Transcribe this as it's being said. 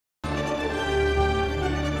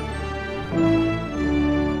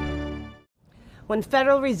When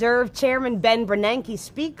Federal Reserve Chairman Ben Bernanke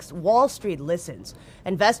speaks, Wall Street listens.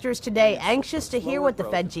 Investors today anxious to hear what the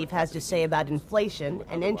Fed chief has to say about inflation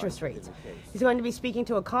and interest rates. He's going to be speaking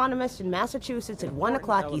to economists in Massachusetts at 1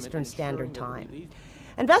 o'clock Eastern Standard Time.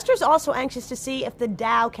 Investors also anxious to see if the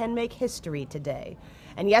Dow can make history today.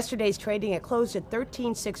 And yesterday's trading, it closed at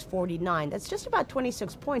 13,649. That's just about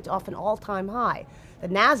 26 points off an all-time high. The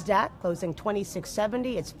NASDAQ closing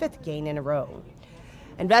 2670, its fifth gain in a row.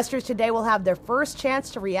 Investors today will have their first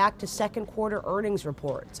chance to react to second quarter earnings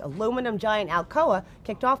reports. Aluminum giant Alcoa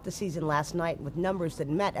kicked off the season last night with numbers that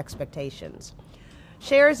met expectations.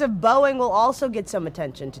 Shares of Boeing will also get some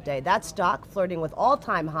attention today. That stock flirting with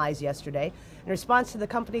all-time highs yesterday in response to the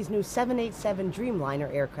company's new 787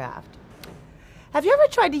 Dreamliner aircraft. Have you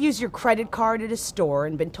ever tried to use your credit card at a store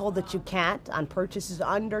and been told that you can't on purchases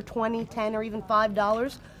under $20, $10, or even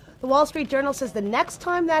 $5? The Wall Street Journal says the next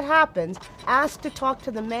time that happens, ask to talk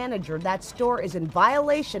to the manager. That store is in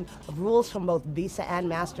violation of rules from both Visa and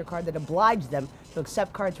MasterCard that oblige them to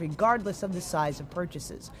accept cards regardless of the size of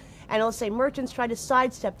purchases. And it'll say merchants try to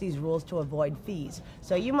sidestep these rules to avoid fees.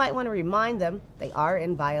 So you might want to remind them they are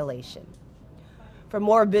in violation. For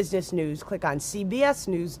more business news, click on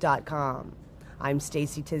cbsnews.com. I'm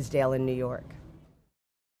Stacey Tisdale in New York.